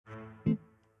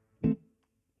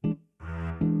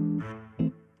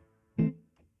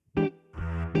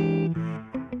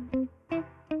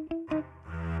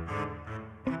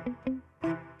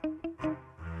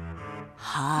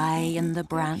the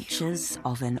branches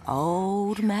of an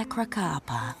old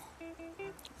macrocarpa,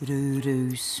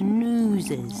 Ruru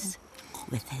snoozes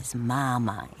with his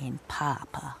mama and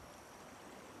papa.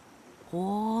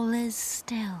 All is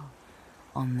still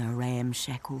on the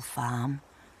ramshackle farm,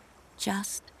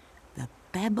 just the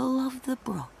babble of the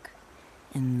brook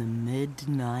in the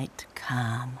midnight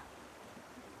calm.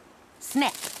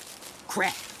 Snap,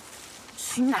 crack,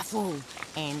 snuffle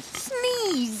and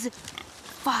sneeze.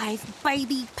 5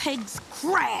 baby pigs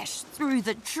crash through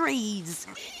the trees.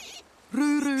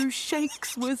 Ruru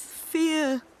shakes with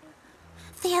fear.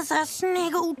 There's a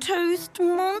snaggle-toothed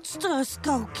monster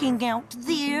skulking out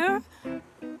there.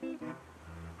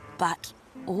 But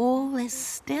all is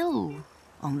still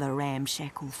on the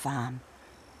ramshackle farm.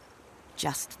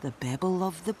 Just the babble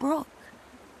of the brook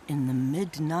in the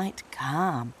midnight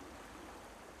calm.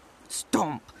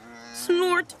 Stomp,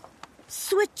 snort,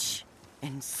 switch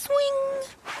and swing.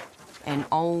 An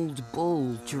old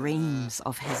bull dreams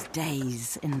of his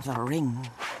days in the ring.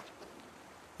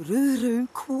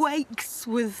 Ruru quakes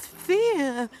with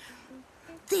fear.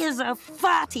 There's a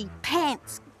farty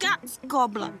pants guts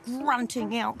gobbler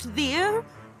grunting out there.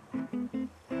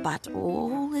 But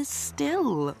all is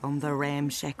still on the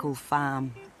ramshackle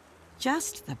farm.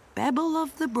 Just the babble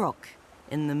of the brook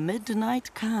in the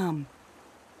midnight calm.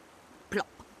 Plop,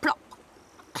 plop,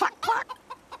 cluck, cluck,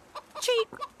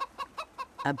 cheep.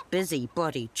 A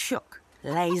busybody chook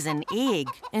lays an egg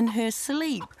in her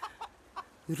sleep.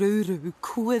 Ruru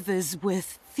quivers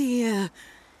with fear.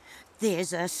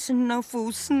 There's a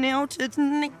snuffle-snouted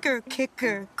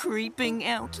knicker-kicker creeping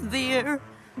out there.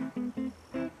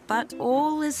 But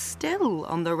all is still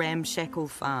on the ramshackle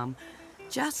farm.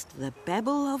 Just the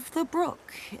babble of the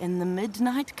brook in the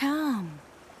midnight calm.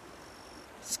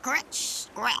 Scratch,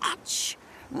 scratch,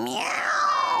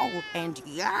 meow and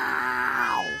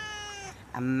yow.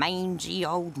 A mangy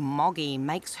old moggy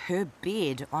makes her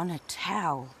bed on a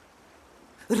towel.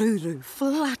 Ruru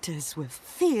flutters with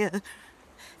fear.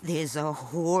 There's a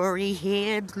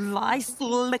hoary-haired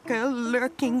lice-licker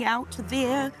lurking out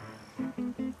there.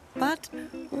 But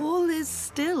all is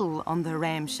still on the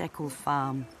ramshackle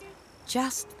farm.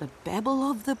 Just the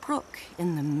babble of the brook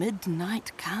in the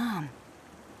midnight calm.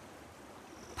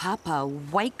 Papa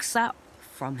wakes up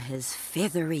from his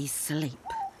feathery sleep.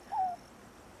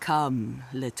 Come,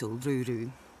 little Ruru,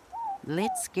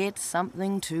 let's get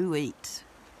something to eat.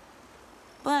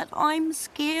 But I'm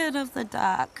scared of the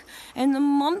dark and the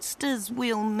monsters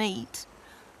we'll meet.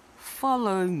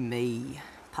 Follow me,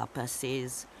 Papa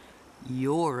says.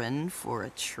 You're in for a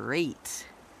treat.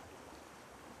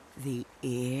 The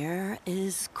air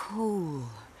is cool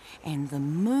and the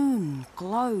moon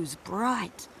glows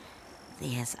bright.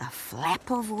 There's a flap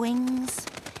of wings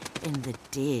in the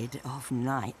dead of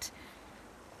night.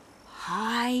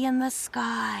 High in the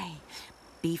sky,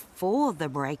 before the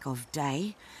break of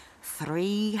day,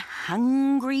 3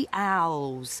 hungry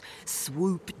owls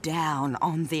swoop down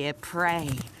on their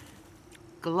prey.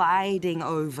 Gliding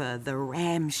over the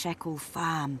ramshackle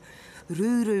farm,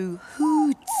 Ruru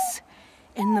hoots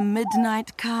in the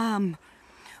midnight calm.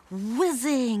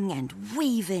 Whizzing and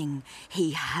weaving,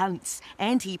 he hunts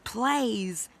and he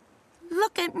plays.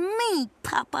 Look at me,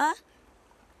 Papa,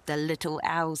 the little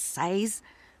owl says.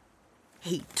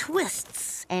 He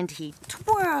twists and he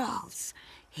twirls.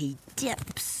 He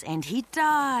dips and he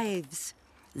dives,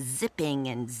 zipping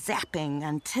and zapping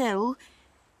until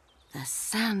the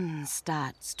sun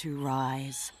starts to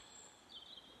rise.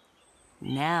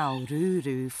 Now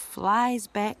Ruru flies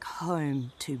back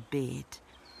home to bed.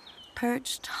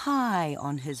 Perched high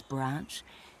on his branch,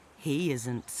 he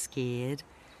isn't scared.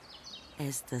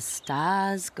 As the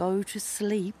stars go to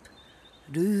sleep,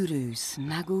 Ruru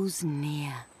snuggles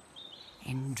near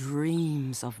and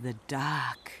dreams of the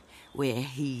dark where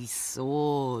he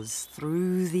soars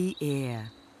through the air.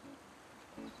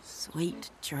 Sweet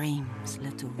dreams,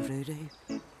 little Ruru.